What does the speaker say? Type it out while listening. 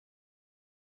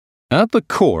At the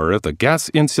core of the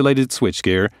gas-insulated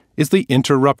switchgear is the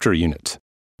interrupter unit,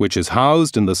 which is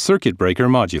housed in the circuit breaker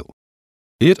module.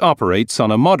 It operates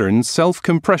on a modern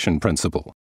self-compression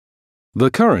principle. The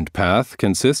current path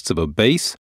consists of a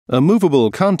base, a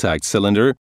movable contact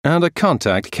cylinder, and a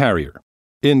contact carrier.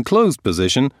 In closed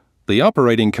position, the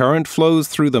operating current flows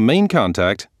through the main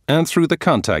contact and through the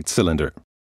contact cylinder.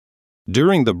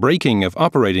 During the breaking of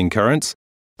operating currents,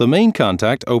 the main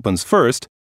contact opens first,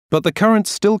 but the current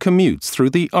still commutes through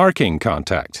the arcing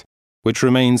contact, which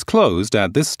remains closed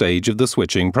at this stage of the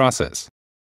switching process.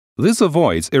 This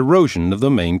avoids erosion of the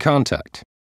main contact.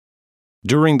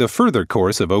 During the further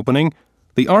course of opening,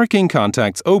 the arcing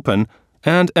contacts open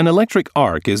and an electric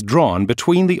arc is drawn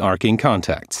between the arcing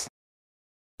contacts.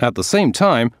 At the same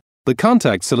time, the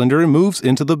contact cylinder moves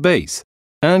into the base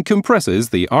and compresses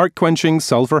the arc-quenching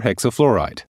sulfur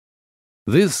hexafluoride.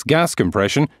 This gas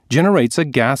compression generates a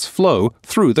gas flow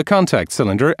through the contact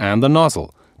cylinder and the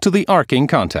nozzle to the arcing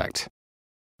contact.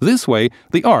 This way,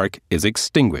 the arc is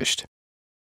extinguished.